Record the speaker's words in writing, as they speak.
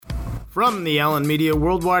From the Allen Media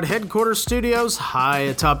Worldwide Headquarters Studios, high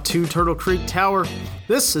atop 2 Turtle Creek Tower,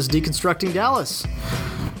 this is Deconstructing Dallas.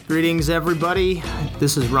 Greetings, everybody.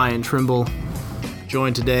 This is Ryan Trimble,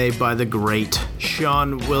 joined today by the great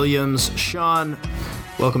Sean Williams. Sean,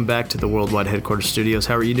 welcome back to the Worldwide Headquarters Studios.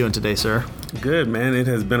 How are you doing today, sir? Good, man. It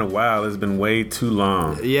has been a while. It's been way too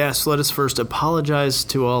long. Yes, let us first apologize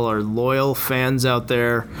to all our loyal fans out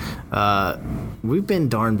there. We've been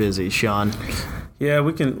darn busy, Sean. Yeah,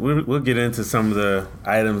 we'll get into some of the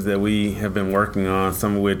items that we have been working on,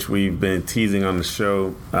 some of which we've been teasing on the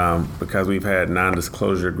show because we've had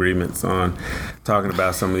non-disclosure agreements on talking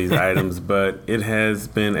about some of these items, but it has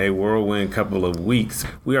been a whirlwind couple of weeks.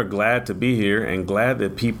 We are glad to be here and glad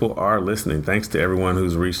that people are listening. Thanks to everyone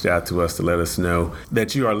who's reached out to us to let us know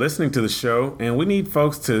that you are listening to the show, and we need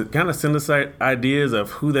folks to kind of send us ideas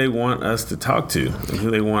of who they want us to talk to and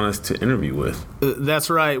who they want us to interview with.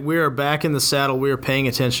 That's right. We are back in the saddle. We are paying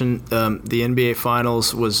attention. The NBA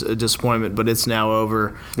Finals was a disappointment, but it's now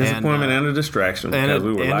over. Disappointment and a distraction because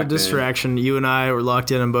we were locked in. And a distraction. You and I were locked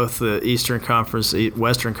in on both the Eastern Conference,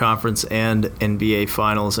 Western Conference, and NBA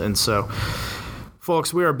Finals. And so,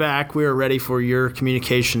 folks, we are back. We are ready for your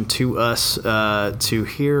communication to us to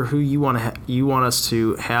hear who you want us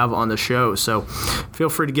to have on the show. So feel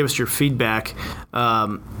free to give us your feedback.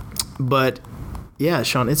 But yeah,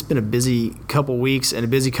 Sean, it's been a busy couple weeks and a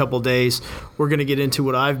busy couple days. We're going to get into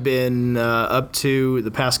what I've been up to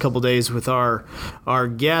the past couple days with our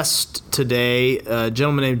guest today, a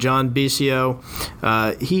gentleman named John Bisio.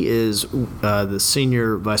 He is the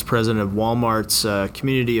Senior Vice President of Walmart's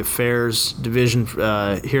Community Affairs Division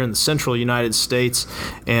here in the Central United States,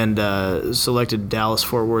 and selected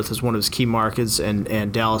Dallas-Fort Worth as one of his key markets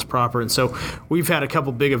and Dallas proper. And so we've had a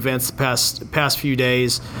couple big events the past few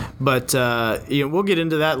days, but we'll get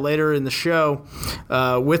into that later in the show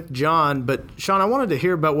with John. But Sean, I wanted to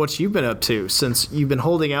hear about what you've been up to since you've been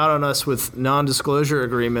holding out on us with non-disclosure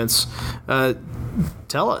agreements.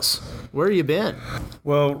 Tell us, where have you been?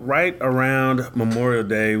 Well, right around Memorial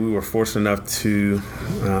Day, we were fortunate enough to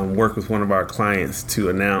work with one of our clients to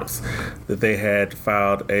announce that they had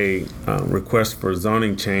filed a request for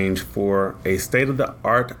zoning change for a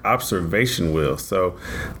state-of-the-art observation wheel. So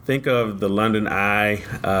think of the London Eye,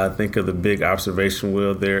 think of the big observation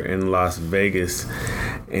wheel there in Las Vegas.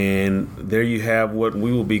 And there you have what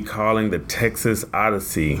we will be calling the Texas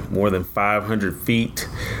Odyssey, more than 500 feet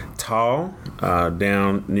tall,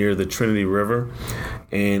 down near the Trinity River,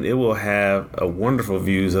 and it will have wonderful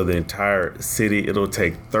views of the entire city. It'll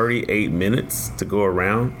take 38 minutes to go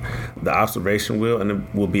around the observation wheel, and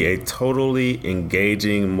it will be a totally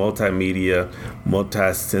engaging multimedia,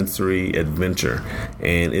 multi-sensory adventure.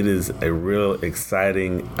 And it is a real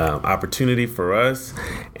exciting opportunity for us,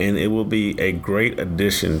 and it will be a great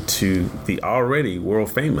addition to the already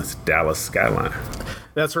world-famous Dallas skyline.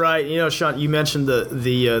 That's right. Sean, you mentioned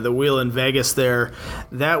the wheel in Vegas there.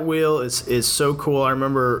 That wheel is so cool. I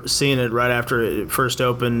remember seeing it right after it first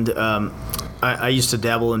opened. I used to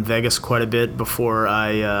dabble in Vegas quite a bit before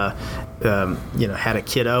I had a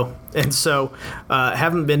kiddo. And so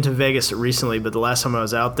haven't been to Vegas recently, but the last time I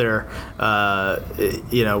was out there, saw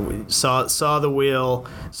the wheel,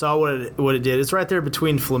 saw what it did. It's right there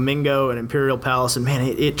between Flamingo and Imperial Palace, and man,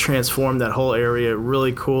 it transformed that whole area.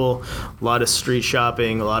 Really cool. A lot of street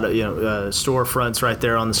shopping, a lot of storefronts right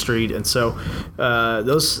there on the street, and so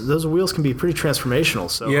those wheels can be pretty transformational.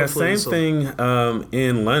 So yeah, same thing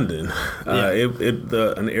in London.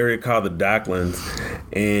 An area called the Docklands,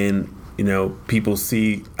 and people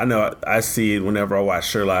see, I see it whenever I watch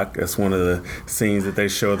Sherlock. That's one of the scenes that they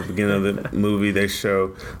show at the beginning of the movie. They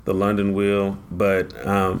show the London Wheel, but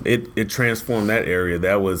it transformed that area.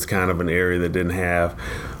 That was kind of an area that didn't have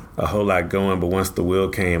a whole lot going, but once the wheel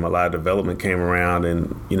came, a lot of development came around,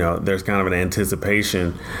 and there's kind of an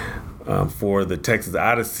anticipation for the Texas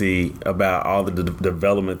Odyssey about all the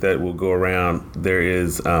development that will go around. There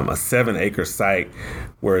is a 7-acre site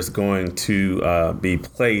where it's going to be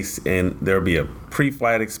placed, and there'll be a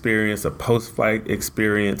pre-flight experience, a post-flight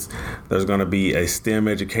experience. There's going to be a STEM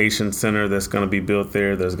education center that's going to be built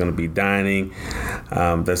there. There's going to be dining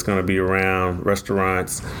that's going to be around,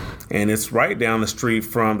 restaurants. And it's right down the street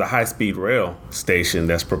from the high-speed rail station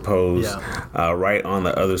that's proposed right on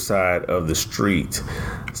the other side of the street.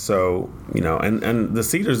 So, and the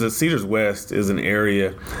Cedars West is an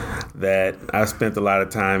area that I spent a lot of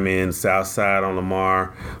time in Southside on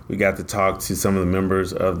Lamar. We got to talk to some of the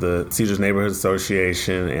members of the Cedars Neighborhood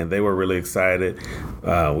Association, and they were really excited.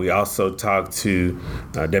 We also talked to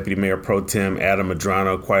Deputy Mayor Pro Tem Adam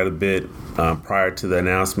Medrano quite a bit prior to the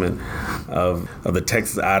announcement of the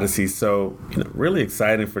Texas Odyssey. So, really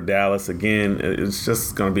exciting for Dallas. Again, it's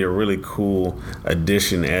just going to be a really cool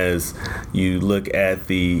addition as you look at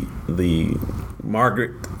the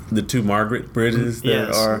two Margaret bridges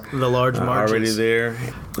that are the large already there.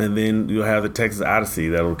 And then you'll have the Texas Odyssey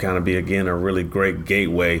that'll kind of be, again, a really great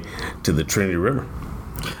gateway to the Trinity River.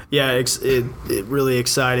 Yeah, it really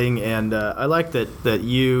exciting, and I like that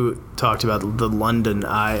you talked about the London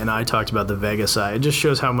Eye and I talked about the Vegas Eye. It just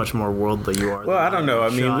shows how much more worldly you are. Well, I don't know. I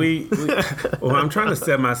mean, well, I'm trying to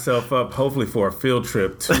set myself up, hopefully, for a field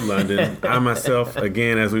trip to London. I myself,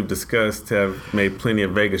 again, as we've discussed, have made plenty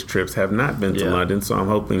of Vegas trips, have not been to London, so I'm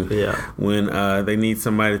hoping when they need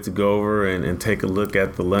somebody to go over and take a look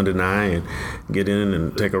at the London Eye and get in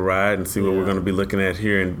and take a ride and see what we're going to be looking at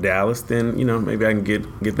here in Dallas, then, maybe I can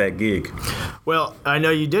get that gig. Well, I know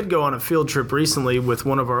you did go on a field trip recently with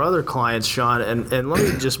one of our other clients, Sean, and let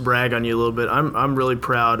me just brag on you a little bit. I'm really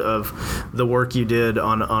proud of the work you did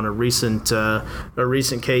on a recent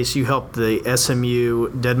case. You helped the SMU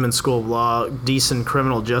Dedman School of Law Decent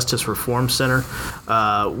Criminal Justice Reform Center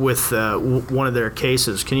with one of their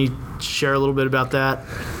cases. Can you share a little bit about that?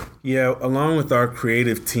 Yeah, along with our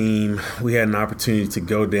creative team, we had an opportunity to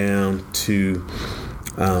go down to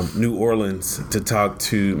New Orleans to talk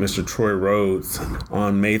to Mr. Troy Rhodes.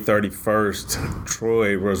 On May 31st,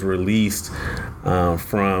 Troy was released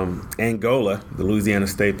from Angola, the Louisiana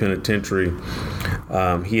State Penitentiary.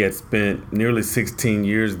 He had spent nearly 16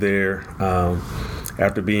 years there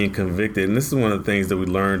after being convicted. And this is one of the things that we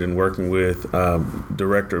learned in working with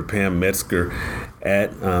Director Pam Metzger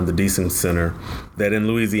at the Decent Center, that in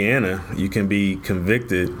Louisiana, you can be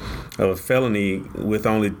convicted of a felony with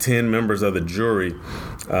only 10 members of the jury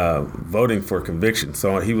voting for conviction.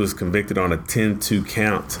 So he was convicted on a 10-2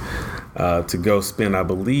 count to go spend, I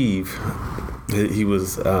believe, he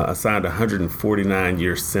was assigned a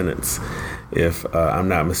 149-year sentence, if I'm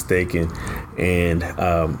not mistaken. And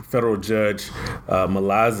federal judge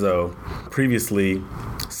Malazzo previously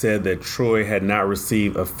said that Troy had not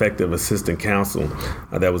received effective assistant counsel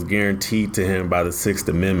that was guaranteed to him by the Sixth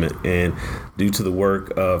Amendment. And due to the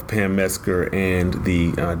work of Pam Metzger and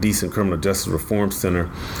the Decent Criminal Justice Reform Center,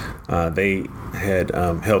 they had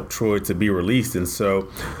helped Troy to be released. And so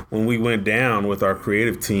when we went down with our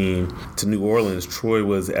creative team to New Orleans, Troy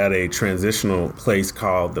was at a transitional place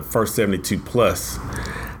called the First 72 Plus.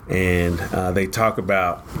 And they talk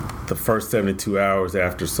about the first 72 hours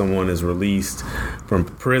after someone is released from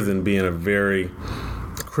prison being a very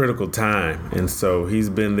critical time. And so he's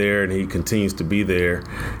been there and he continues to be there.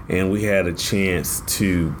 And we had a chance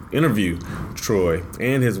to interview Troy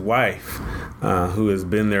and his wife, who has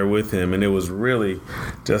been there with him. And it was really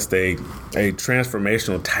just a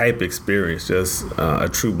transformational type experience, just a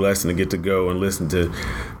true blessing to get to go and listen to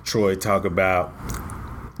Troy talk about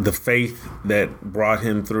the faith that brought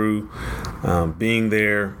him through being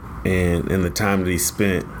there and the time that he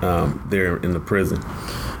spent there in the prison.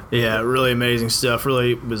 Yeah, really amazing stuff.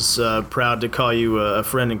 Really was proud to call you a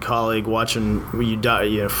friend and colleague, watching you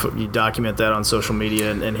document that on social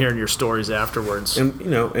media and hearing your stories afterwards.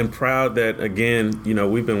 And proud that, again,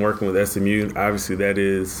 we've been working with SMU. Obviously, that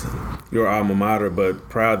is your alma mater, but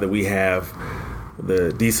proud that we have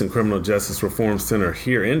the Decent Criminal Justice Reform Center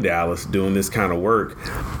here in Dallas doing this kind of work.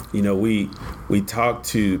 We talked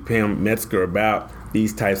to Pam Metzger about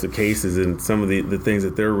these types of cases, and some of the things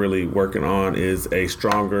that they're really working on is a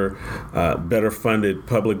stronger, better funded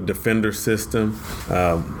public defender system.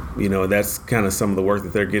 That's kind of some of the work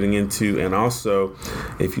that they're getting into. And also,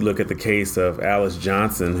 if you look at the case of Alice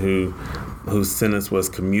Johnson, whose sentence was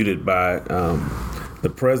commuted by the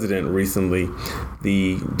president recently,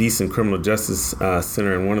 the Decent Criminal Justice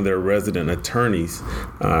Center and one of their resident attorneys,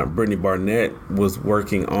 Brittany Barnett, was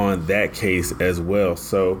working on that case as well.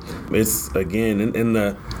 So it's, again,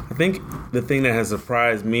 I think the thing that has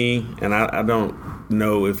surprised me, and I don't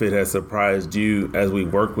know if it has surprised you as we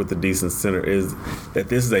work with the Decent Center, is that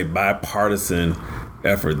this is a bipartisan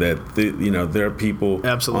effort, that there are people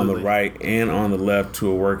on the right and on the left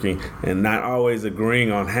who are working and not always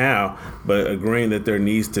agreeing on how, but agreeing that there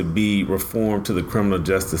needs to be reform to the criminal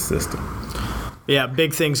justice system. Yeah,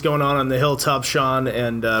 big things going on the Hilltop, Sean,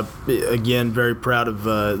 and again, very proud of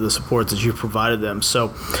the support that you've provided them.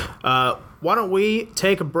 So why don't we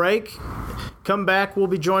take a break? Come back, we'll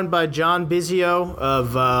be joined by John Bizio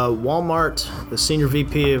of Walmart, the Senior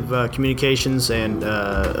VP of Communications and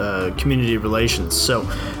Community Relations. So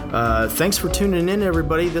thanks for tuning in,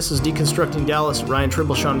 everybody. This is Deconstructing Dallas. Ryan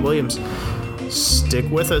Trimble, Sean Williams. Stick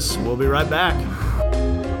with us. We'll be right back.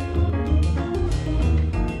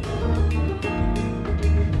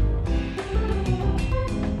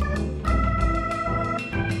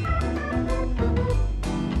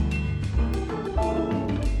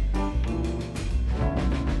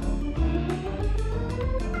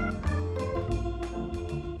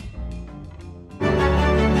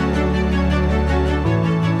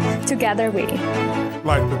 Together we.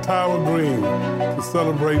 Like the Tower Green to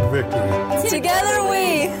celebrate victory. Together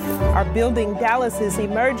we are building Dallas's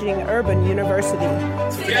emerging urban university.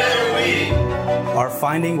 Together we are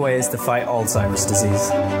finding ways to fight Alzheimer's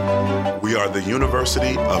disease. We are the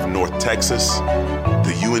University of North Texas,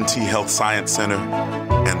 the UNT Health Science Center,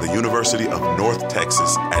 and the University of North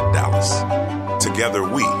Texas at Dallas. Together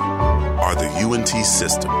we are the UNT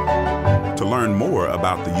system. To learn more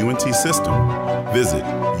about the UNT system, visit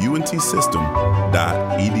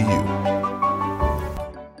untsystem.edu.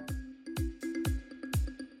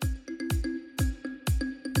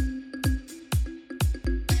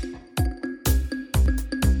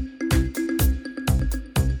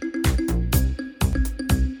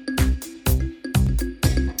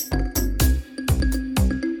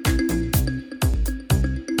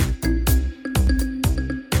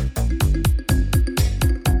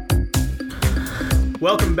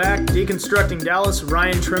 Welcome back, Deconstructing Dallas.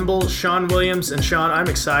 Ryan Trimble, Sean Williams, and Sean, I'm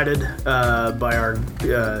excited by our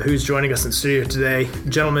who's joining us in studio today. A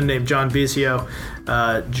gentleman named John Bizio.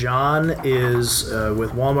 John is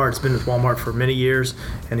with Walmart. Has been with Walmart for many years,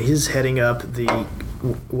 and he's heading up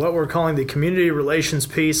what we're calling the community relations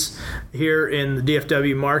piece here in the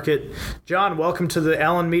DFW market. John, welcome to the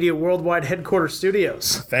Allen Media Worldwide Headquarters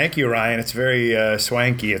Studios. Thank you, Ryan. It's very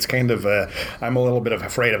swanky. It's kind of, I'm a little bit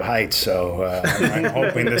afraid of heights, so I'm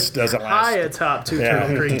hoping this doesn't last high atop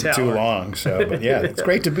Turtle Creek Tower. Too long. So, but yeah, it's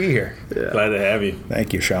great to be here. Yeah. Glad to have you.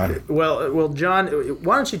 Thank you, Sean. Well, John,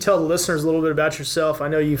 why don't you tell the listeners a little bit about yourself? I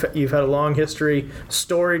know you've had a long history,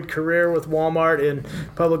 storied career with Walmart in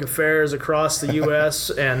public affairs across the U.S.,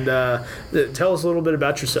 and tell us a little bit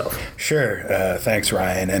about yourself. Sure. Thanks,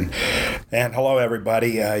 Ryan. And hello,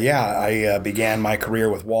 everybody. I began my career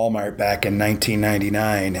with Walmart back in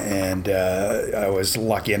 1999, and I was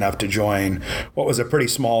lucky enough to join what was a pretty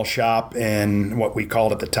small shop in what we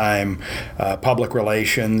called at the time public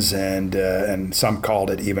relations, and some called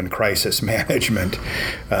it even crisis management.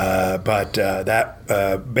 But that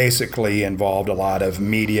basically involved a lot of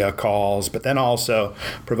media calls, but then also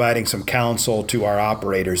providing some counsel to our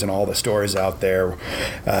operators in all the stores out there,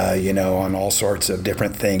 on all sorts of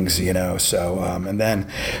different things, So, and then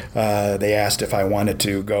they asked if I wanted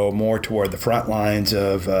to go more toward the front lines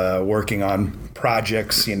of working on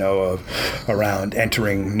projects, around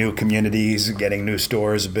entering new communities, getting new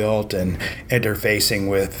stores built, and interfacing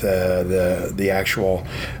with the actual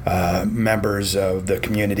members of the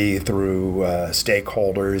community through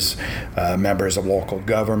stakeholders, members of local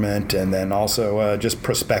government, and then also just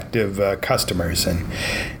prospective customers.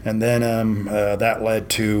 And then that led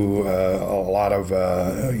to a lot of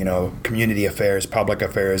community affairs, public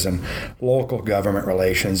affairs, and local government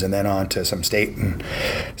relations, and then on to some state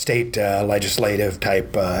legislative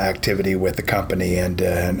type activity with the company, and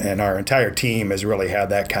our entire team has really had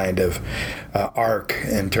that kind of arc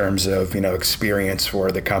in terms of experience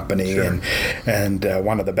for the company. Sure. And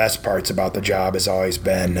one of the best parts about the job has always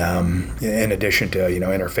been, in addition to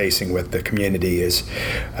interfacing with the community, is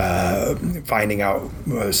finding out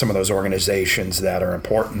some of those organizations that are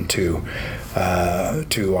important to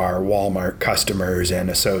our Walmart customers and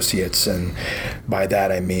associates, and by that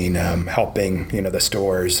I mean helping the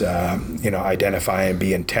stores identify and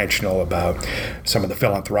be intentional about some of the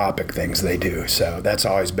philanthropic things they do. So that's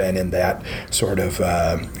always been in that sort of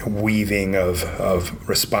weaving of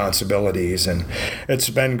responsibilities, and it's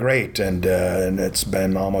been great, and it's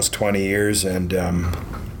been almost 20 years, and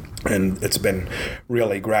it's been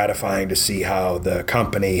really gratifying to see how the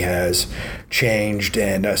company has changed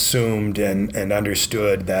and assumed and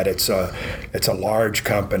understood that it's a large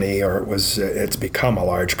company, or it's become a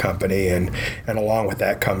large company, and along with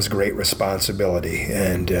that comes great responsibility,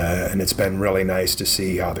 and it's been really nice to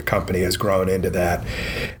see how the company has grown into that.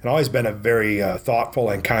 It's always been a very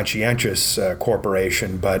thoughtful and conscientious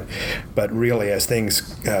corporation, but really as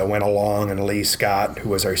things went along, and Lee Scott, who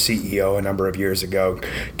was our CEO a number of years ago,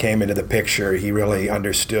 came came into the picture, he really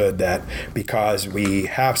understood that because we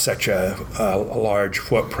have such a large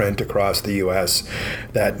footprint across the U.S.,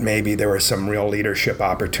 that maybe there were some real leadership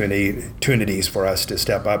opportunities for us to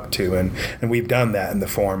step up to, and we've done that in the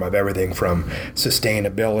form of everything from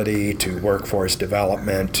sustainability to workforce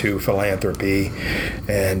development to philanthropy,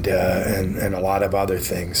 and a lot of other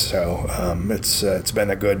things. So it's been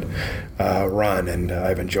a good run, and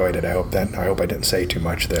I've enjoyed it. I hope I didn't say too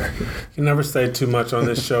much there. You never say too much on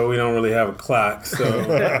this show. We don't really have a clock, so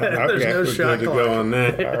There's no shot good to clock. go on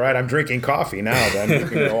that. All right, I'm drinking coffee now. Then we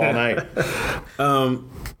can go all night.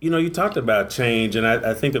 You talked about change, and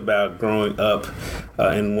I think about growing up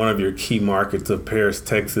in one of your key markets of Paris,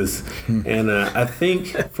 Texas. And I think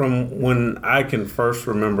from when I can first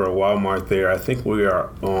remember a Walmart there, I think we are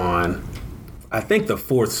on, the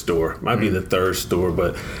fourth store. Might be the third store,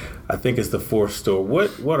 but I think it's the fourth store.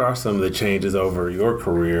 What are some of the changes over your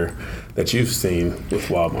career that you've seen with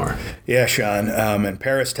Walmart? Yeah, Sean. In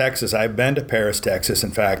Paris, Texas, I've been to Paris, Texas.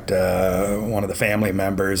 In fact, one of the family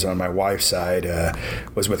members on my wife's side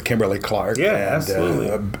was with Kimberly Clark. Yeah, and,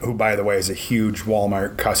 absolutely. Who, by the way, is a huge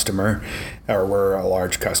Walmart customer, or we're a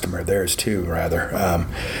large customer of theirs too, rather.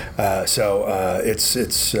 So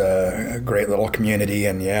it's a great little community,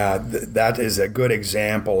 and that is a good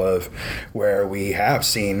example of where we have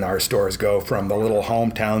seen our stores go from the little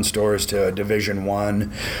hometown stores to Division I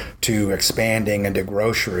to expanding into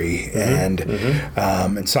grocery, and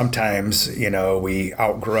sometimes we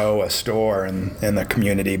outgrow a store in the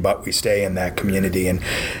community, but we stay in that community,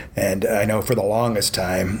 and I know for the longest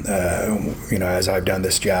time, as I've done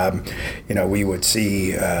this job, we would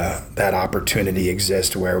see that opportunity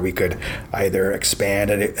exist where we could either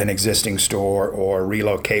expand an existing store or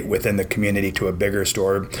relocate within the community to a bigger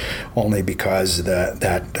store, only because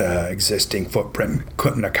that existing footprint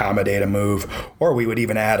couldn't accommodate a move, or we would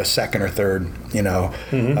even add a second or third,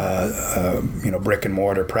 brick and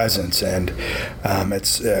mortar presence, and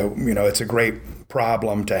it's a great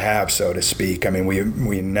problem to have, so to speak. I mean,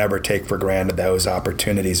 we never take for granted those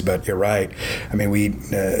opportunities, but you're right. I mean, we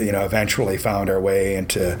eventually found our way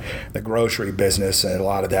into the grocery business, and a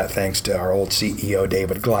lot of that thanks to our old CEO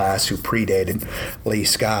David Glass, who predated Lee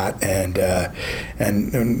Scott, and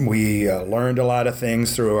we learned a lot of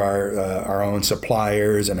things through our own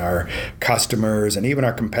suppliers and our customers, and even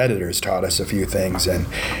our competitors taught us a few things. And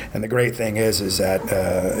the great thing is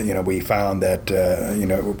that we found that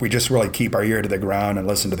if we just really keep our ear to the ground and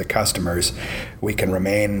listen to the customers, we can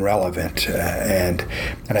remain relevant. And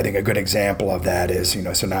I think a good example of that is,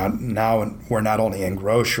 so now we're not only in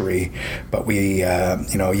grocery, but we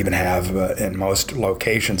even have in most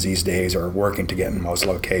locations these days, or working to get in most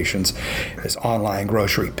locations, is online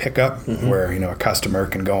grocery pickup, where a customer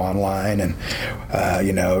can go online and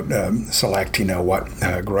select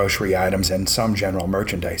what grocery items and some general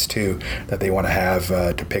merchandise too that they want to have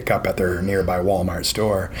to pick up at their nearby Walmart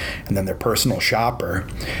store, and then their personal shopper,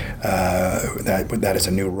 that is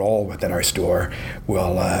a new role within our store,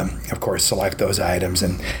 will of course select those items,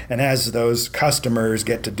 and as those customers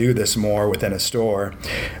get to do this more within a store,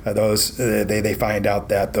 they find out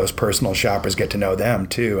that those personal shoppers get to know them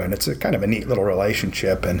too, and it's a kind of a neat little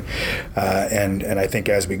relationship, and I think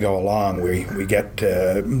as we go along, we get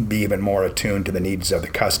to be even more attuned to the needs of the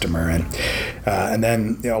customer, and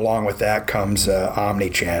then along with that comes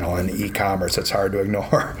omni-channel and e-commerce. It's hard to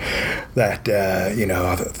ignore that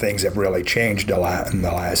things have really changed a lot in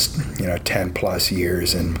the last 10 plus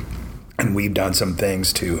years, and we've done some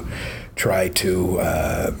things to try to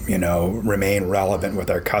remain relevant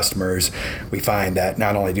with our customers. We find that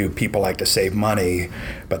not only do people like to save money,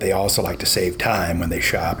 but they also like to save time when they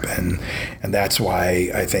shop, and that's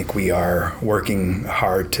why I think we are working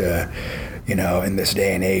hard to in this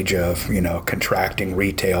day and age of contracting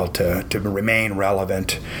retail to remain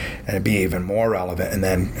relevant and be even more relevant, and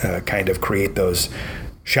then kind of create those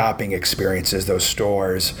shopping experiences, those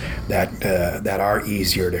stores that are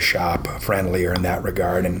easier to shop, friendlier in that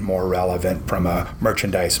regard, and more relevant from a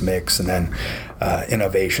merchandise mix, and then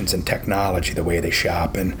innovations in technology, the way they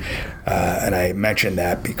shop. And I mentioned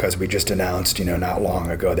that because we just announced, not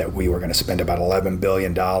long ago, that we were going to spend about $11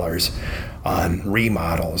 billion on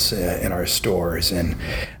remodels in our stores, and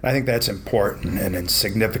I think that's important and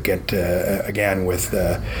significant. Again, with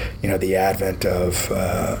the advent of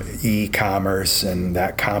e-commerce and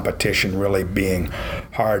that competition really being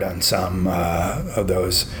hard on some of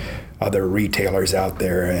those other retailers out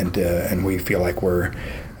there, and we feel like we're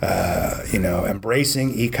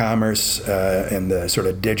embracing e-commerce and the sort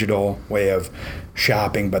of digital way of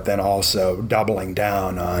shopping, but then also doubling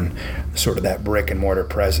down on sort of that brick and mortar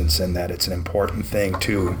presence, and that it's an important thing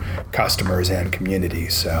to customers and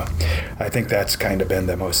communities. So I think that's kind of been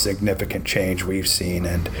the most significant change we've seen,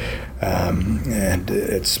 and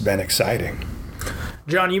it's been exciting.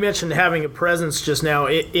 John, you mentioned having a presence just now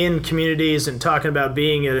in communities and talking about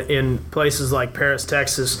being in places like Paris,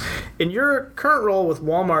 Texas. In your current role with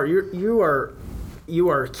Walmart, you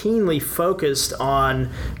are keenly focused on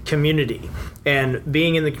community and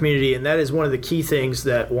being in the community, and that is one of the key things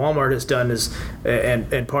that Walmart has done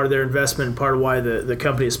and part of their investment and part of why the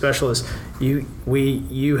company is special is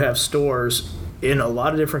you have stores in a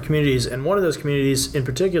lot of different communities, and one of those communities in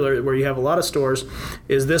particular where you have a lot of stores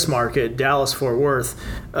is this market, Dallas-Fort Worth.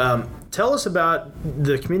 Tell us about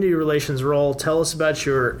the community relations role. Tell us about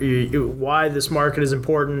why this market is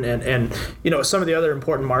important, and some of the other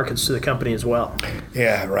important markets to the company as well.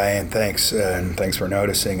 Yeah, Ryan, thanks, and thanks for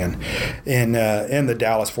noticing. And in the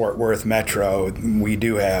Dallas-Fort Worth metro, we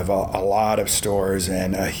do have a lot of stores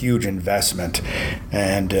and a huge investment,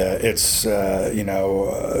 and it's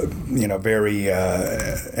very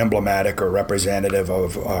emblematic or representative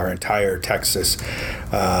of our entire Texas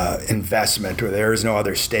investment. There is no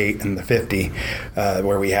other state in the 50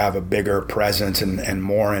 where we have a bigger presence and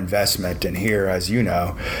more investment. And here, as you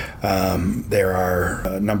know, there are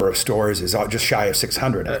a number of stores is just shy of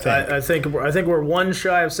 600. I think we're one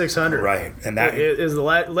shy of 600. Right, and that is the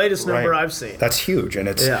latest number I've seen. That's huge, and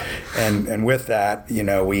it's and with that,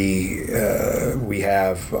 we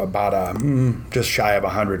have about just shy of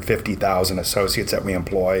 150,000 associates that we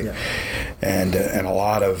employ, and a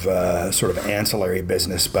lot of sort of ancillary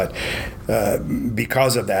business. But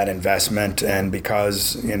because of that investment, and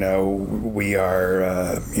because we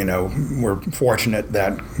are we're fortunate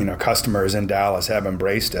that customers in Dallas have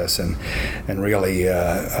embraced us and really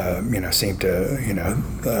seem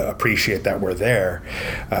to appreciate that we're there.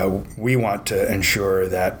 We want to ensure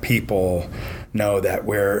that people know that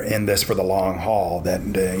we're in this for the long haul, that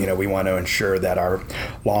we want to ensure that our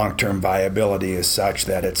long-term viability is such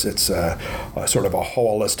that it's a sort of a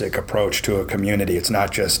holistic approach to a community. It's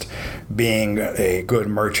not just being a good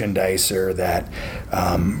merchandiser that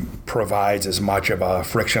provides as much of a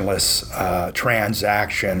frictionless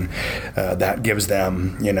transaction that gives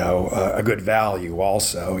them a good value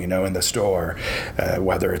also in the store,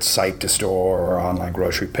 whether it's site to store or online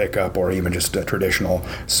grocery pickup or even just a traditional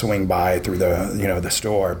swing by through the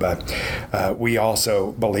store. But we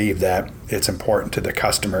also believe that it's important to the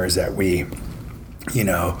customers that we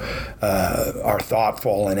are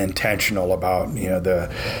thoughtful and intentional about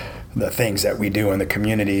the things that we do in the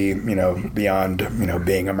community, beyond,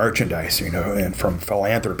 being a merchandise, and from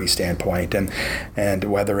philanthropy standpoint, and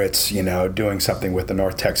whether it's, doing something with the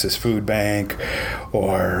North Texas Food Bank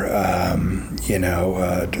or,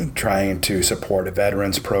 trying to support a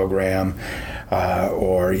veterans program,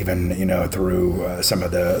 or even, through some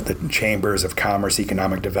of the chambers of commerce,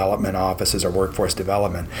 economic development offices, or workforce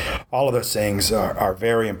development. All of those things are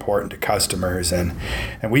very important to customers, and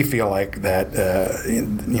we feel like that,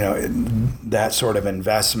 that sort of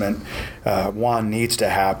investment, needs to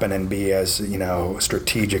happen and be as,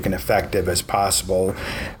 strategic and effective as possible.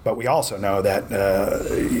 But we also know that,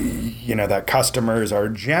 that customers are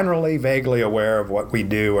generally vaguely aware of what we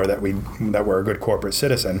do, or that we're a good corporate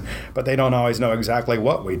citizen, but they don't always know exactly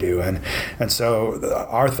what we do. And so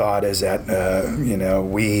our thought is that,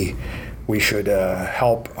 we should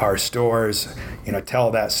help our stores,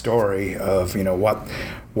 tell that story of,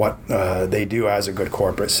 what they do as a good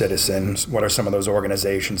corporate citizen, what are some of those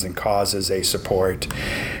organizations and causes they support,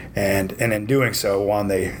 and in doing so,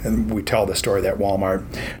 we tell the story that Walmart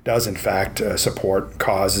does in fact support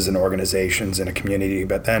causes and organizations in a community,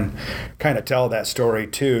 but then kind of tell that story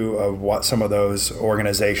too of what some of those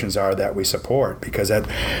organizations are that we support, because that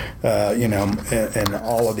in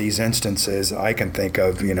all of these instances I can think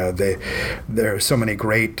of, there are so many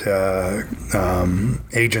great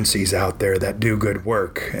agencies out there that do good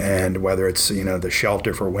work. And whether it's the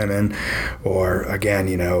shelter for women, or again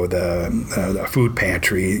the food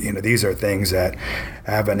pantry, these are things that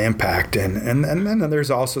have an impact, and then there's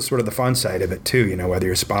also sort of the fun side of it too. Whether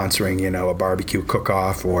you're sponsoring a barbecue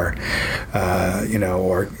cook-off, or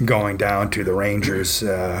or going down to the Rangers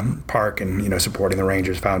park and supporting the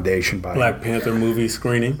Rangers Foundation by Black Panther movie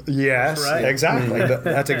screening. Yes, right. Exactly.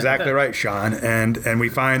 That's exactly right, Sean. And we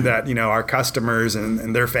find that our customers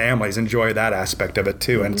and their families enjoy that aspect of it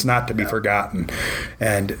too. And it's not to be forgotten.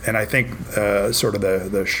 And I think sort of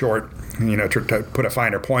the short, to put a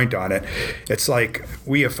finer point on it, it's like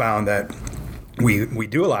we have found that we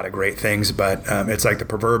do a lot of great things, but it's like the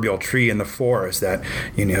proverbial tree in the forest that,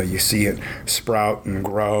 you see it sprout and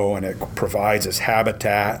grow, and it provides us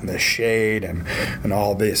habitat and the shade and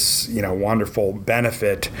all this, wonderful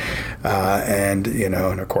benefit. And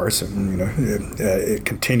of course, it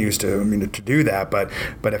continues to do that.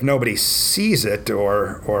 But if nobody sees it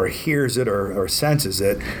or hears it or senses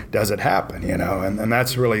it, does it happen? And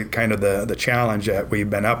that's really kind of the challenge that we've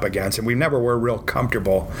been up against. And we never were real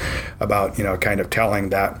comfortable about, kind of telling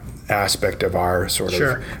that aspect of our sort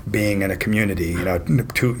of being in a community,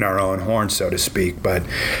 tooting our own horn, so to speak. But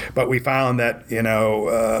we found that,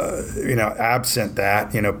 absent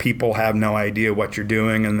that, people have no idea what you're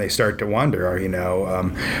doing, and they start to wonder,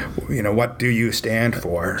 what do you stand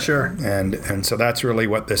for? Sure. And so that's really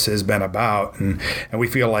what this has been about. And we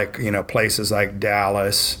feel like, places like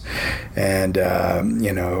Dallas and, I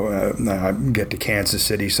get to Kansas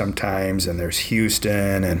City sometimes, and there's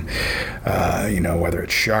Houston and, whether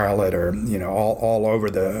it's Charlotte or all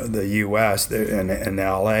over the U.S. and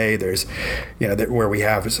L.A. There's where we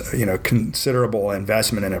have considerable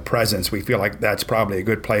investment and a presence. We feel like that's probably a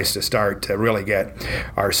good place to start to really get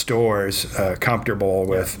our stores comfortable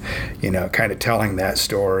with kind of telling that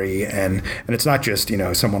story. And it's not just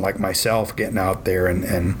someone like myself getting out there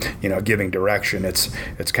and giving direction. It's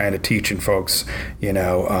kind of teaching folks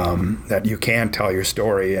that you can tell your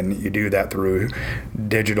story, and you do that through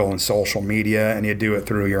digital and social media, and you do it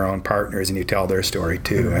through your own partners, and you tell their story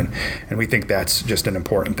too. And we think that's just an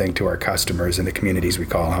important thing to our customers and the communities we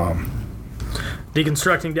call home.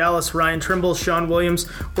 Deconstructing Dallas, Ryan Trimble, Sean Williams.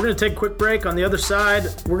 We're going to take a quick break. On the other side,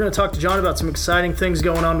 we're going to talk to John about some exciting things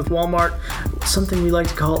going on with Walmart, something we like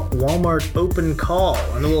to call Walmart Open Call,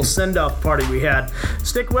 and a little send-off party we had.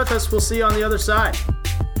 Stick with us. We'll see you on the other side.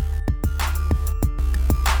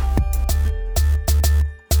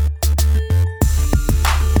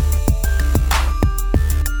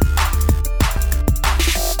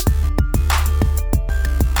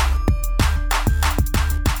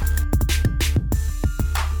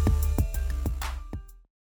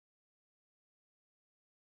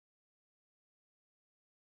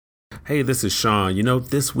 Hey, this is Sean.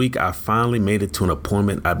 This week I finally made it to an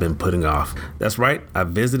appointment I've been putting off. That's right, I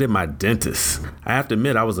visited my dentist. I have to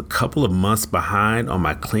admit, I was a couple of months behind on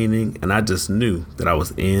my cleaning, and I just knew that I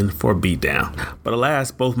was in for a beatdown. But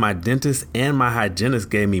alas, both my dentist and my hygienist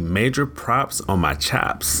gave me major props on my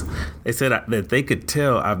chops. They said that they could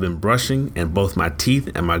tell I've been brushing, and both my teeth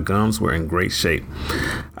and my gums were in great shape.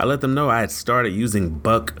 I let them know I had started using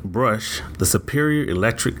Buck Brush, the superior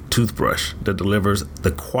electric toothbrush that delivers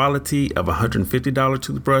the quality of a $150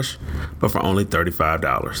 toothbrush, but for only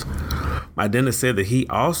 $35. My dentist said that he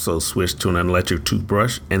also switched to an electric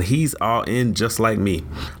toothbrush, and he's all in just like me.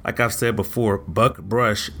 Like I've said before, Buck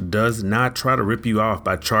Brush does not try to rip you off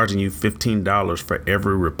by charging you $15 for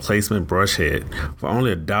every replacement brush head. For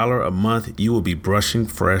only $1 a month, you will be brushing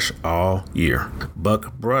fresh all year.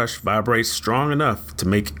 Buck Brush vibrates strong enough to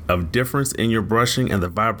make a difference in your brushing, and the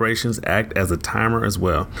vibrations act as a timer as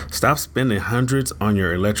well. Stop spending hundreds on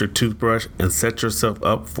your electric toothbrush and set yourself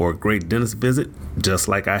up for a great dentist visit, just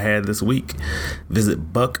like I had this week.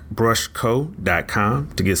 Visit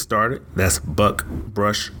buckbrushco.com to get started. That's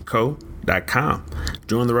buckbrushco.com.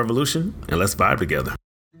 Join the revolution, and let's vibe together.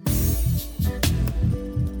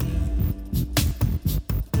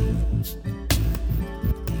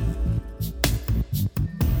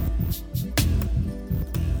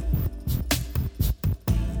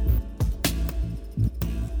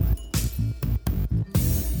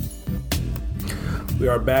 We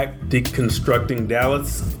are back deconstructing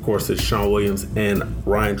Dallas. Of course, it's Sean Williams and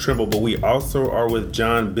Ryan Trimble, but we also are with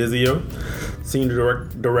John Bizio, Senior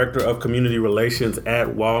Director of Community Relations at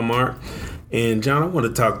Walmart. And John, I want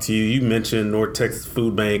to talk to you. You mentioned North Texas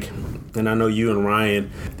Food Bank, and I know you and Ryan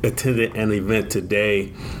attended an event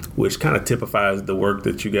today which kind of typifies the work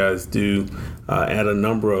that you guys do at a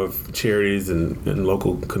number of charities and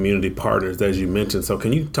local community partners, as you mentioned. So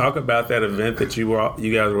can you talk about that event that you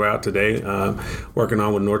guys were out today working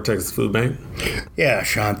on with North Texas Food Bank? Yeah,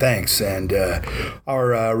 Sean, thanks. And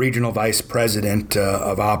our regional vice president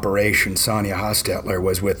of operations, Sonia Hostetler,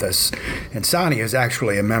 was with us. And Sonia is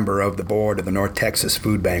actually a member of the board of the North Texas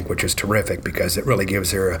Food Bank, which is terrific because it really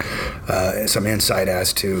gives her some insight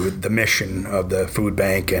as to the mission of the food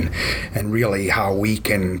bank and really how we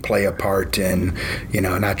can play a part in,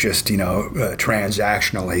 not just,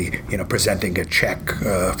 transactionally, presenting a check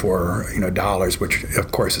for, dollars, which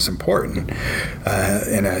of course is important.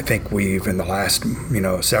 And I think we've, in the last,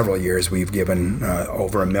 several years, we've given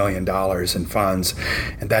over $1 million in funds,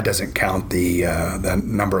 and that doesn't count the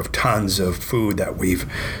number of tons of food that we've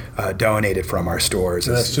donated from our stores.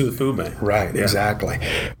 So that's to the food bank. Right, yeah. Exactly.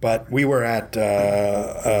 But we were at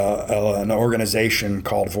an organization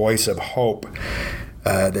called Voice of Hope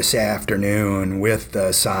this afternoon with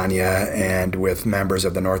Sonia and with members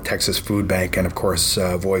of the North Texas Food Bank and, of course,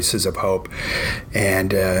 Voices of Hope.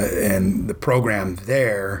 And the program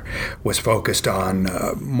there was focused on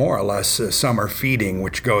more or less summer feeding,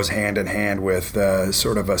 which goes hand in hand with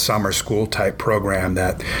sort of a summer school type program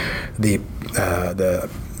that the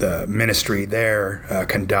ministry there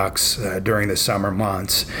conducts during the summer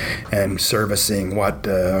months, and servicing about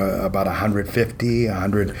 150,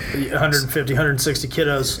 160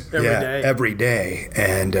 kiddos every day.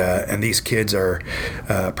 And these kids are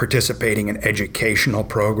participating in educational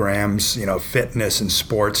programs, fitness and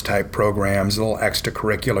sports type programs, little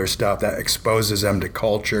extracurricular stuff that exposes them to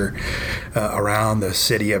culture around the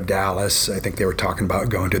city of Dallas. I think they were talking about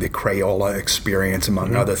going to the Crayola experience,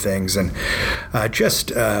 among other things, and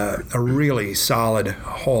just a really solid,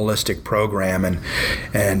 holistic program.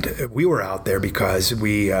 And we were out there because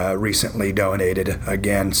we recently donated,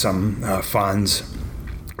 again, some funds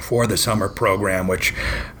for the summer program, which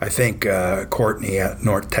I think Courtney at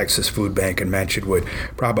North Texas Food Bank had mentioned would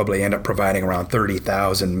probably end up providing around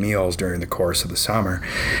 30,000 meals during the course of the summer.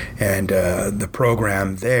 And the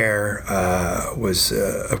program there was,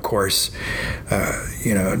 of course,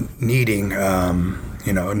 needing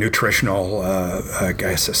nutritional,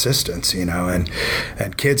 assistance,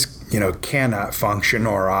 and kids, cannot function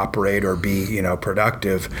or operate or be,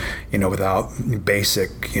 productive, without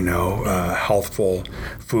basic, healthful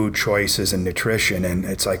food choices and nutrition. And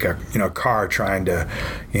it's like a, car trying to,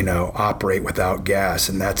 operate without gas.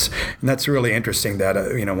 And that's really interesting that,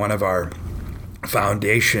 one of our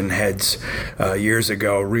foundation heads years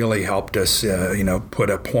ago really helped us, put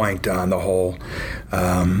a point on the whole,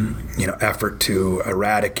 effort to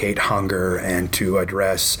eradicate hunger and to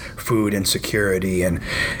address food insecurity.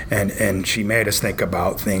 And she made us think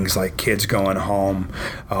about things like kids going home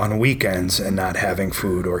on weekends and not having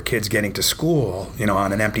food, or kids getting to school,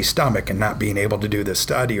 on an empty stomach and not being able to do the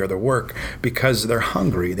study or the work because they're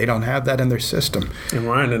hungry. They don't have that in their system. And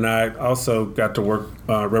Ryan and I also got to work,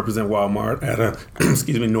 represent Walmart at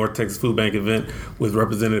a North Texas Food Bank event with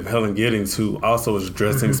Representative Helen Giddings, who also is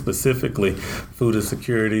addressing specifically food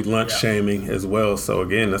insecurity, lunch shaming as well. So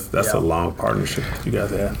again, that's a long partnership you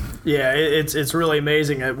guys have. Yeah, it's really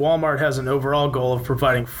amazing. Walmart has an overall goal of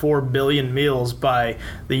providing 4 billion meals by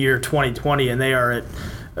the year 2020, and they are at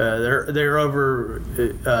they're over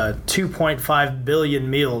 2.5 billion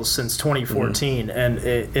meals since 2014. And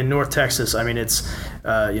in North Texas, I mean, it's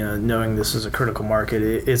knowing this is a critical market,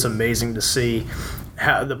 it's amazing to see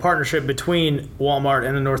how the partnership between Walmart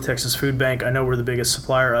and the North Texas Food Bank. I know we're the biggest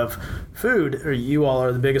supplier of food, or you all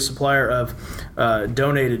are the biggest supplier of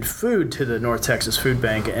donated food to the North Texas Food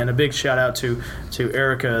Bank. And a big shout out to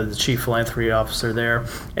Erica, the Chief Philanthropy Officer there,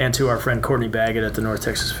 and to our friend Courtney Baggett at the North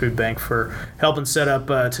Texas Food Bank for helping set up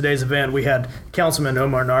today's event. We had Councilman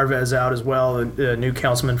Omar Narvez out as well, a new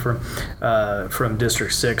councilman from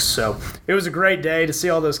District 6. So it was a great day to see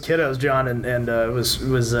all those kiddos, John, and it was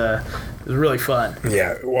really fun.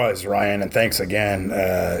 Yeah, it was, Ryan, and thanks again.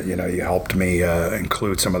 You helped me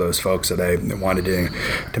include some of those folks that I wanted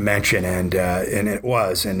to mention, and it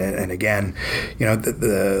was, and again,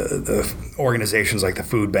 the organizations like the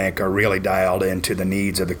food bank are really dialed into the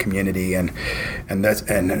needs of the community, and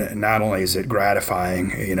not only is it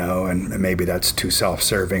gratifying, and maybe that's too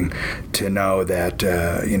self-serving to know that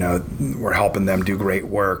we're helping them do great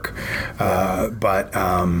work,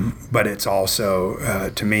 but it's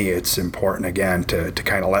also to me it's important again to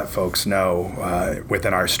kind of let folks know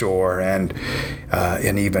within our store and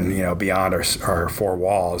even beyond our four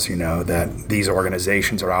walls, that these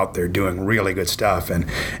organizations are out there doing really good stuff, and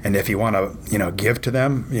if you want to give to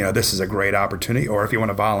them, this is a great opportunity, or if you want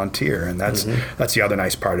to volunteer, and that's the other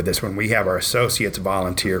nice part of this. When we have our associates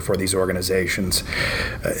volunteer for these organizations,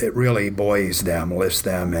 it really buoys them, lifts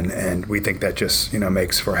them, and we think that just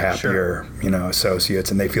makes for happier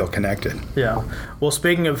associates, and they feel connected. Yeah. Well,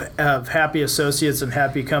 speaking of of happy associates and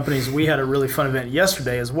happy companies, we had a really fun event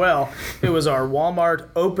yesterday as well. It was our Walmart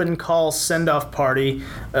Open Call send-off party.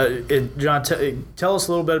 John, tell us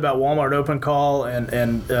a little bit about Walmart Open Call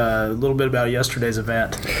and a little bit about yesterday's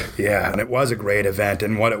event. Yeah, and it was a great event.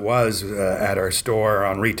 And what it was at our store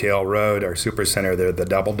on Retail Road, our supercenter there, the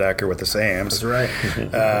double-decker with the Sam's. That's right.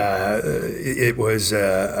 It was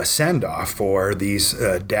a send-off for these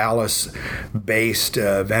Dallas-based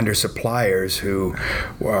vendor suppliers who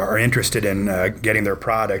are interested in getting their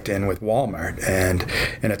product in with Walmart. And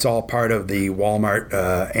it's all part of the Walmart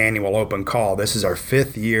annual Open Call. This is our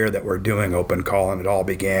 5th year that we're doing Open Call, and it all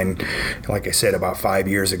began, like I said, about 5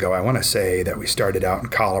 years ago. I want to say that we started out in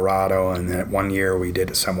Colorado, and then 1 year we did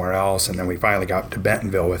it somewhere else, and then we finally got to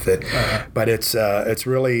Bentonville with it. But it's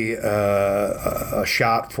really a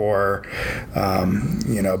shot for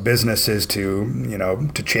businesses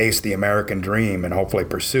to chase the American dream and hopefully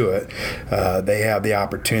pursue it. They have the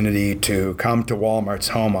opportunity to come to Walmart's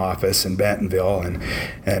home office in Bentonville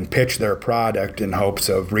and pitch their product in hopes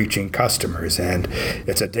of reaching customers. And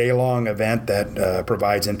it's a day-long event that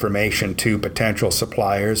provides information to potential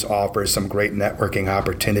suppliers, offers some great networking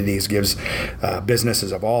opportunities, gives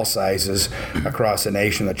businesses of all sizes across the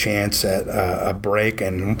nation a chance at a break.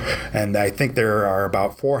 And I think there are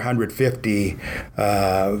about 450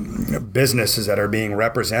 businesses that are being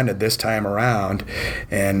represented this time around,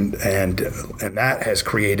 and that has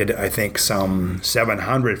created, I think, some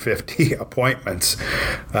 750 appointments,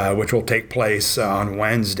 which will take place on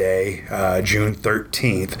Wednesday, June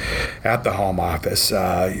 13th, at the home office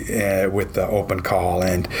with the Open Call.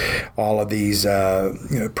 And all of these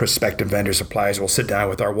prospective vendor suppliers will sit down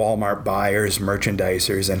with our Walmart buyers,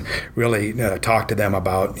 merchandisers, and really talk to them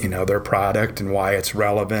about their product and why it's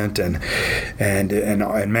relevant. And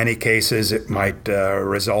in many cases, it might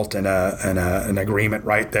result in an agreement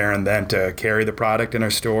right there and then to carry the product in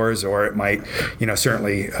our stores, or it might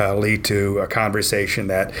certainly lead to a conversation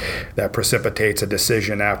that precipitates a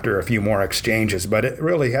decision after a few more exchanges. But it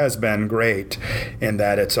really has been great in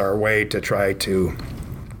that it's our way to try to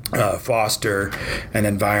foster an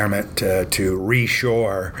environment to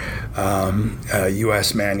reshore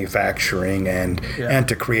U.S. manufacturing and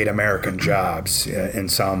to create American jobs in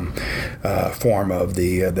some form of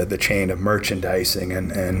the chain of merchandising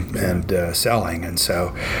and selling. And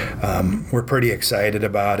so we're pretty excited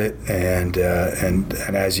about it. And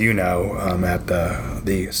as you know, at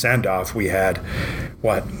the send-off, we had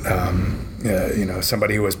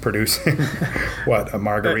somebody who was producing a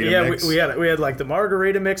margarita mix. we had like the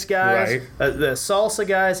margarita mix guys, right. The salsa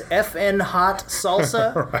guys, FN hot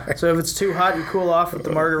salsa. Right. So if it's too hot, you cool off with the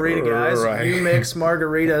margarita guys. Right. You mix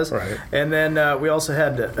margaritas. Right. And then we also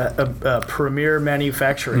had a Premier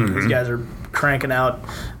Manufacturing. Mm-hmm. These guys are cranking out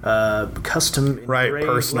custom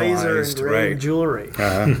engraved, laser engraved jewelry,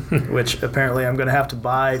 which apparently I'm going to have to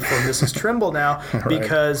buy for Mrs. Trimble now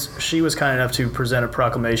because she was kind enough to present a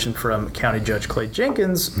proclamation from County Judge Clay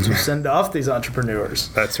Jenkins to send off these entrepreneurs.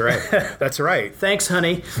 That's right. That's right. Thanks,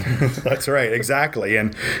 honey. That's right. Exactly.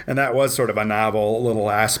 And that was sort of a novel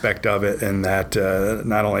little aspect of it, in that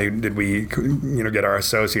not only did we get our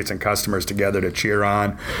associates and customers together to cheer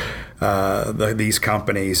on these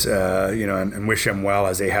companies, and wish them well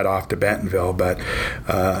as they head off to Bentonville. But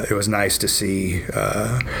it was nice to see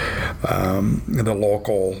the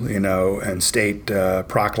local, and state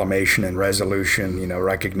proclamation and resolution,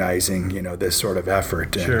 recognizing, this sort of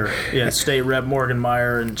effort. Sure. Yeah. State Rep Morgan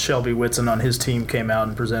Meyer and Shelby Whitson on his team came out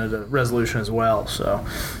and presented a resolution as well. So.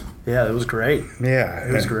 Yeah, it was great. Yeah,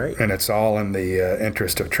 it was great. And it's all in the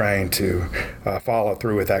interest of trying to follow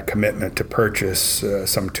through with that commitment to purchase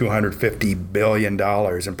some $250 billion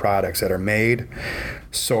in products that are made,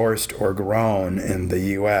 sourced, or grown in the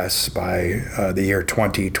U.S. by the year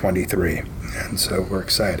 2023. And so we're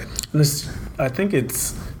excited. I think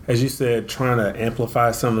it's, as you said, trying to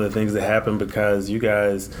amplify some of the things that happen, because you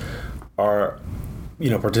guys are,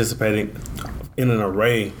 participating in an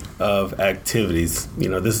array of activities.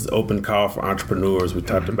 This is Open Call for entrepreneurs. We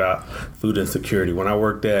talked about food insecurity. When I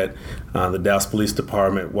worked at the Dallas Police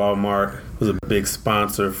Department, Walmart was a big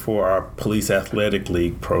sponsor for our Police Athletic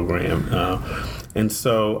League program. And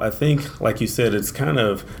so I think, like you said, it's kind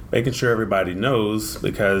of making sure everybody knows,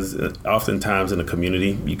 because oftentimes in a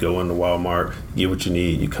community, you go into Walmart, you get what you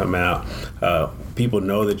need, you come out. People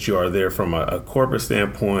know that you are there from a corporate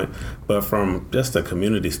standpoint, but from just a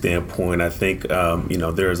community standpoint, I think,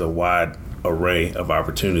 there's a wide array of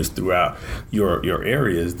opportunities throughout your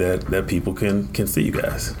areas that people can see you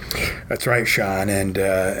guys. That's right, Sean. And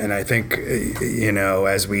I think,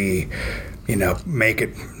 as we make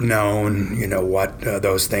it known, what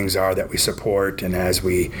those things are that we support, and as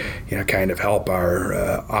we, kind of help our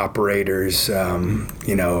operators,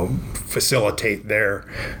 facilitate their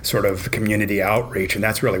sort of community outreach, and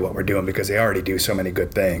that's really what we're doing because they already do so many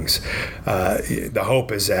good things. The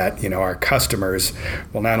hope is that our customers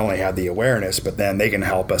will not only have the awareness, but then they can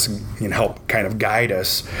help us, help kind of guide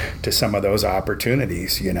us to some of those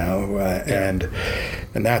opportunities, and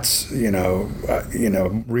that's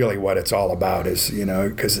really what it's all about is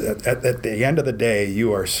because at the end of the day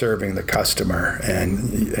you are serving the customer and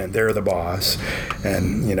they're the boss,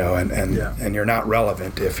 and and you're not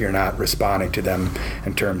relevant if you're not responding to them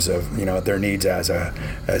in terms of their needs as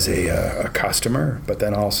a customer, but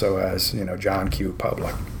then also as John Q.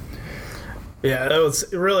 Public. Yeah, it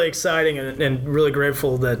was really exciting and really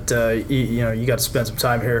grateful that you got to spend some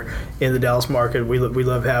time here in the Dallas market. We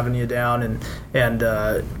love having you down, and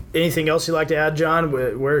anything else you'd like to add, John?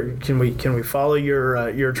 Where can we follow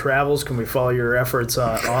your travels? Can we follow your efforts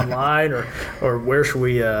online, or where should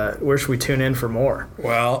we tune in for more?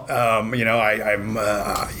 Well, I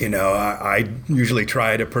usually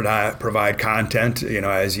try to provide content,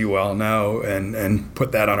 as you well know, and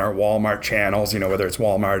put that on our Walmart channels, whether it's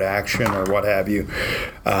Walmart Action or what have you.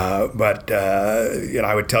 But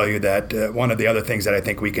I would tell you that one of the other things that I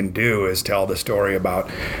think we can do is tell the story about,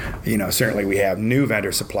 certainly we have new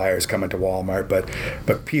vendor suppliers coming to Walmart,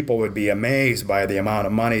 but people would be amazed by the amount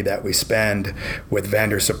of money that we spend with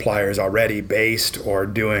vendor suppliers already based or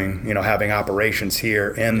doing, having operations here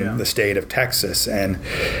in the state of Texas, and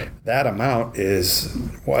that amount is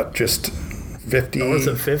just north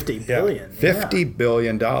of $50 billion. $50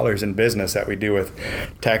 billion in business that we do with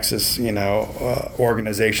Texas,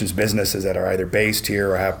 organizations, businesses that are either based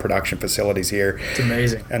here or have production facilities here. It's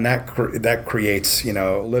amazing. And that creates,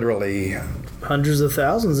 literally hundreds of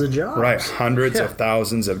thousands of jobs. Right, hundreds of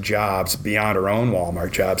thousands of jobs beyond our own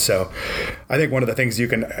Walmart jobs. So I think one of the things you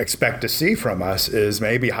can expect to see from us is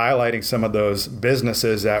maybe highlighting some of those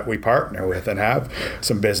businesses that we partner with and have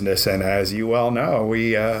some business. And as you well know,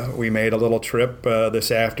 we made a little trip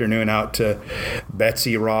this afternoon out to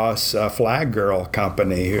Betsy Ross Flag Girl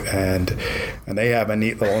Company, and they have a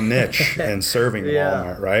neat little niche in serving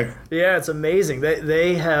Walmart, right? Yeah, it's amazing.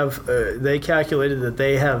 They calculated that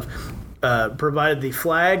they have provided the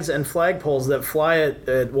flags and flagpoles that fly at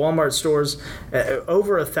Walmart stores,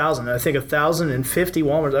 over 1,000. I think 1,050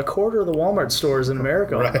 Walmarts, a quarter of the Walmart stores in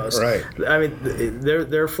America almost. Right. I mean,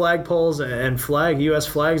 their flagpoles and U.S.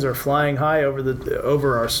 flags are flying high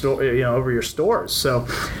over our store, over your stores. So,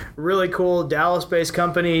 really cool Dallas-based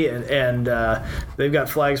company, and they've got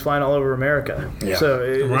flags flying all over America. Yeah.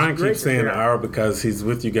 So Ryan keeps saying "our" because he's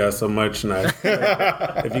with you guys so much, and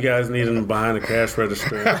if you guys need him behind a cash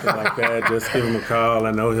register or anything like that, just give him a call.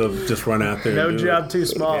 I know he'll just run out there. No job too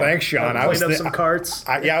small. Thanks, Sean. I was clean up some carts.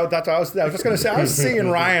 That's what I was just going to say. I was seeing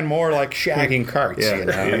Ryan more like shagging carts.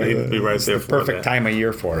 Yeah, he'd be right there. It's the perfect time of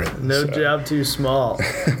year for it. No job too small.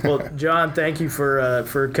 Well, John, thank you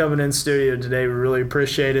for coming in studio today. We really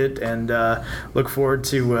appreciate it, and look forward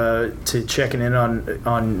to checking in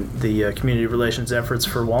on the community relations efforts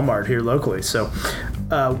for Walmart here locally. So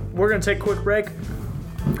we're going to take a quick break.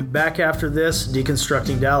 Back after this,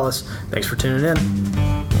 Deconstructing Dallas. Thanks for tuning in.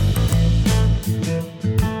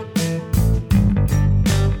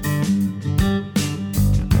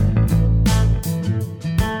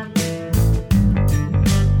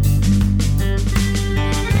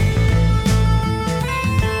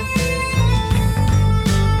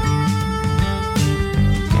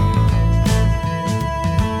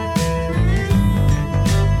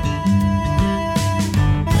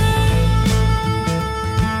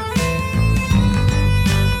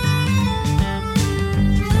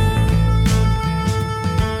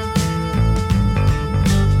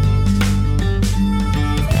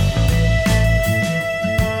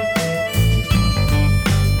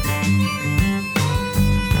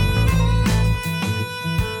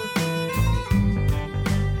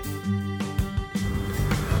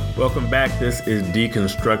 Welcome back. This is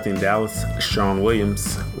Deconstructing Dallas. Sean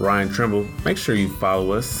Williams, Ryan Trimble. Make sure you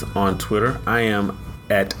follow us on Twitter. I am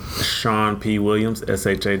at Sean P. Williams,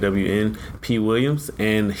 SHAWN P. Williams,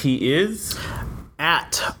 and he is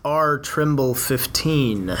at R Trimble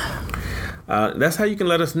 15. That's how you can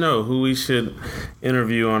let us know who we should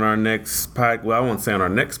interview on our next podcast. Well, I won't say on our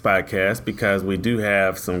next podcast because we do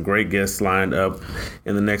have some great guests lined up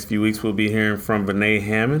in the next few weeks. We'll be hearing from Vinay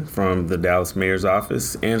Hammond from the Dallas Mayor's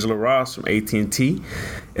Office, Angela Ross from AT&T,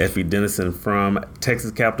 Effie Dennison from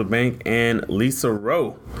Texas Capital Bank, and Lisa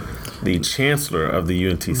Rowe, the chancellor of the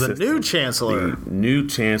UNT system. The new chancellor. The new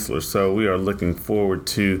chancellor. So we are looking forward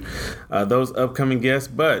to those upcoming guests.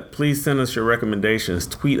 But please send us your recommendations.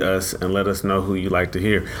 Tweet us and let us know who you'd like to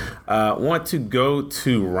hear. Want to go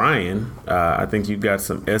to Ryan. I think you've got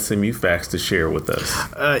some SMU facts to share with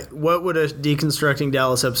us. What would a Deconstructing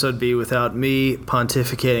Dallas episode be without me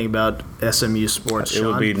pontificating about SMU sports, Sean? It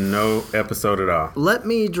would be no episode at all. Let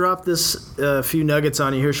me drop this few nuggets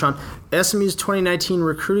on you here, Sean. SMU's 2019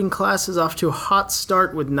 recruiting class is off to a hot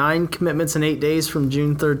start with 9 commitments in 8 days from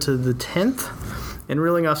June 3rd to the 10th. And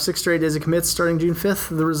reeling off 6 straight days of commits starting June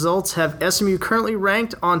 5th. The results have SMU currently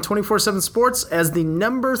ranked on 24/7 Sports as the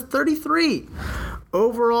number 33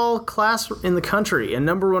 overall class in the country and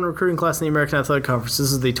number 1 recruiting class in the American Athletic Conference.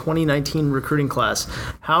 This is the 2019 recruiting class.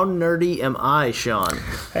 How nerdy am I, Sean?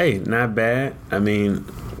 Hey, not bad. I mean,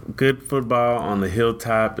 good football on the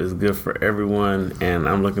hilltop is good for everyone, and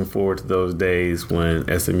I'm looking forward to those days when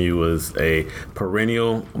SMU was a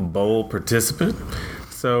perennial bowl participant.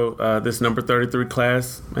 So this number 33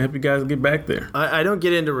 class, I hope you guys get back there. I don't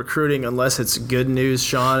get into recruiting unless it's good news,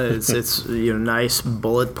 Sean. It's nice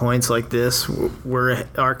bullet points like this. We're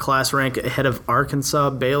our class rank ahead of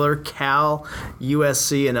Arkansas, Baylor, Cal,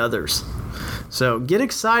 USC, and others. So get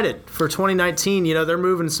excited for 2019. They're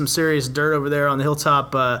moving some serious dirt over there on the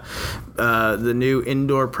hilltop. The new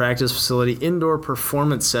indoor practice facility, Indoor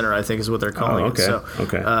Performance Center, I think is what they're calling it. So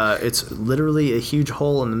it's literally a huge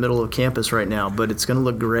hole in the middle of campus right now, but it's going to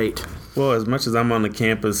look great. Well, as much as I'm on the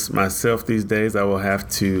campus myself these days, I will have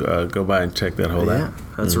to go by and check that hole out. Yeah,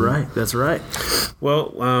 that's right. That's right.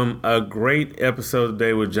 Well, a great episode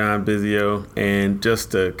today with John Bizio. And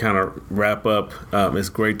just to kind of wrap up, it's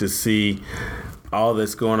great to see all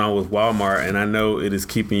that's going on with Walmart, and I know it is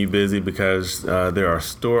keeping you busy because there are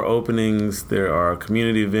store openings, there are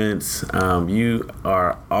community events. You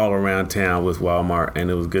are all around town with Walmart,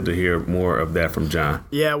 and it was good to hear more of that from John.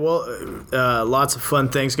 Yeah, well, lots of fun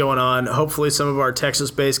things going on. Hopefully some of our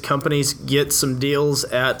Texas-based companies get some deals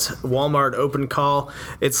at Walmart Open Call.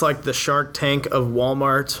 It's like the Shark Tank of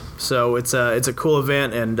Walmart, so it's a cool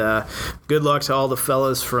event, and good luck to all the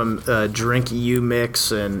fellas from Drink You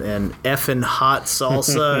Mix and Effin' Hot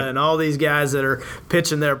Salsa and all these guys that are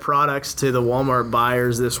pitching their products to the Walmart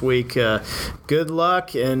buyers this week. Good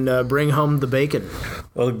luck and bring home the bacon.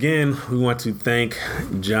 Well, again, we want to thank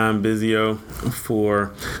John Bizio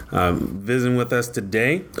for visiting with us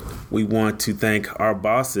today. We want to thank our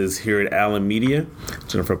bosses here at Allen Media,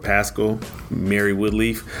 Jennifer Pascal, Mary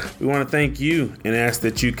Woodleaf. We want to thank you and ask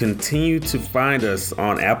that you continue to find us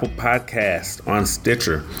on Apple Podcasts, on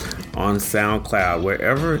Stitcher, on SoundCloud,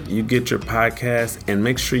 wherever you get your podcasts, and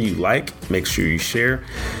make sure you make sure you share.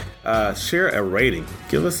 Share a rating.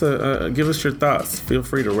 Give us your thoughts. Feel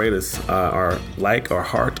free to rate us or like or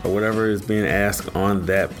heart or whatever is being asked on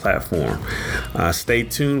that platform. Stay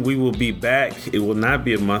tuned. We will be back. It will not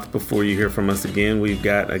be a month before you hear from us again. We've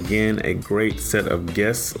got, again, a great set of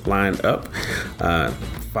guests lined up.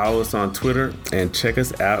 Follow us on Twitter and check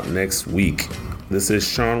us out next week. This is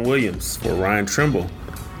Sean Williams for Ryan Trimble.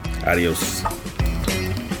 Adios.